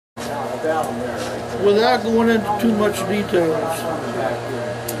without going into too much details,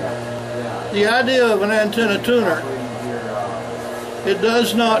 the idea of an antenna tuner, it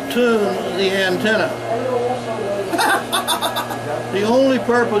does not tune the antenna. The only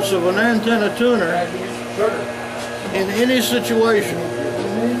purpose of an antenna tuner in any situation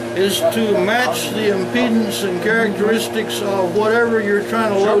is to match the impedance and characteristics of whatever you're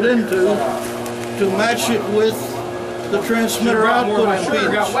trying to load into, to match it with the transmitter output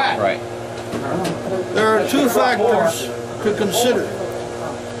impedance. Right. There are two factors to consider: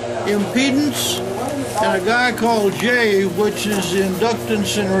 impedance and a guy called J, which is the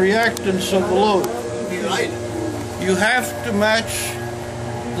inductance and reactance of the load. You have to match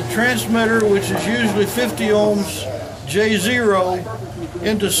the transmitter, which is usually 50 ohms, J0,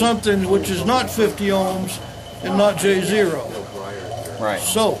 into something which is not 50 ohms and not J0. Right.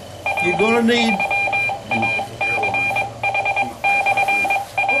 So you're going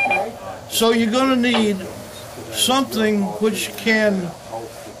to need something which can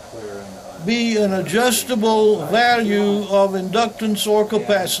be an adjustable value of inductance or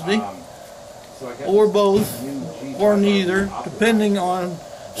capacity, or both, or neither, depending on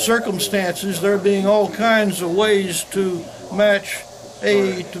circumstances, there being all kinds of ways to match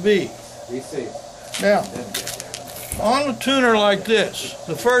A to B. Now, on a tuner like this,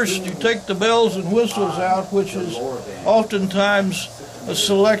 the first, you take the bells and whistles out, which is oftentimes a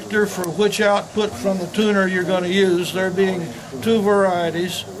selector for which output from the tuner you're going to use, there being two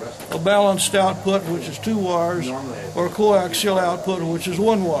varieties: a balanced output, which is 2 wires, or a coaxial output, which is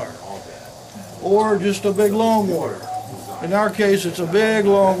 1 wire, or just a big long wire. In our case, it's a big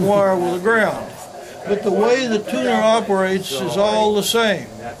long wire with a ground. But the way the tuner operates is all the same.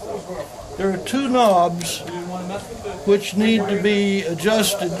 There are 2 knobs which need to be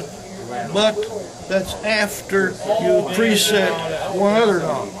adjusted, but that's after you preset one other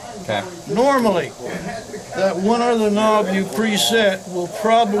knob. Okay. Normally, that one other knob you preset will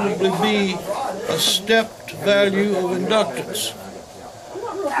probably be a stepped value of inductance.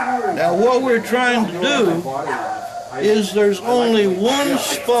 Now, what we're trying to do is there's only one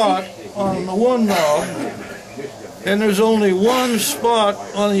spot on the one knob, and there's only one spot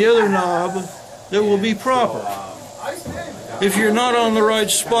on the other knob that will be proper. If you're not on the right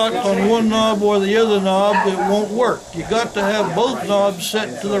spot on one knob or the other knob, it won't work. You got to have both knobs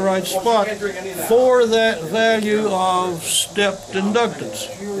set to the right spot for that value of stepped inductance.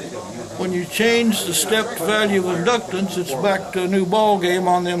 When you change the stepped value of inductance, it's back to a new ball game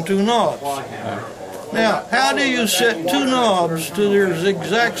on them 2 knobs. Now, how do you set 2 knobs to their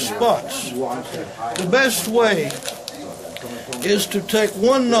exact spots? The best way is to take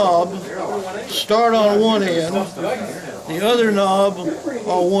one knob, start on one end, the other knob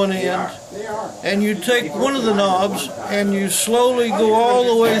on one end, and you take one of the knobs and you slowly go all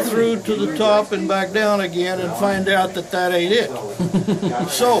the way through to the top and back down again and find out that that ain't it.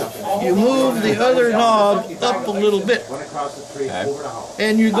 So you move the other knob up a little bit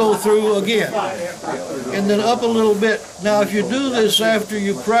and you go through again, and then up a little bit. Now, if you do this after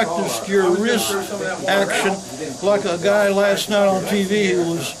you practiced your wrist action, like a guy last night on TV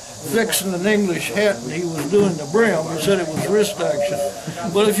who was fixing an English hat and he was doing the brim, he said it was wrist action.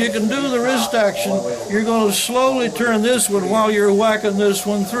 But if you can do the wrist action, you're going to slowly turn this one while you're whacking this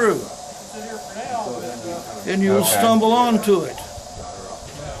one through, and you'll stumble onto it,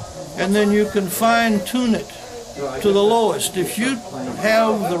 and then you can fine-tune it to the lowest. If you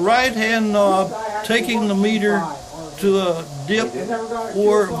have the right hand knob taking the meter to a dip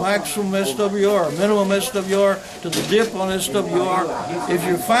or maximum SWR, minimum SWR to the dip on SWR, if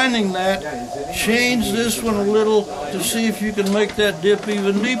you're finding that, change this one a little to see if you can make that dip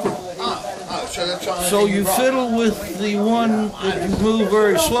even deeper. So you fiddle with the one that you move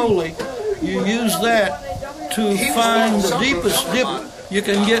very slowly. You use that to find the deepest dip you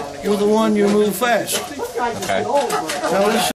can get with the one you move fast. Okay. Now let's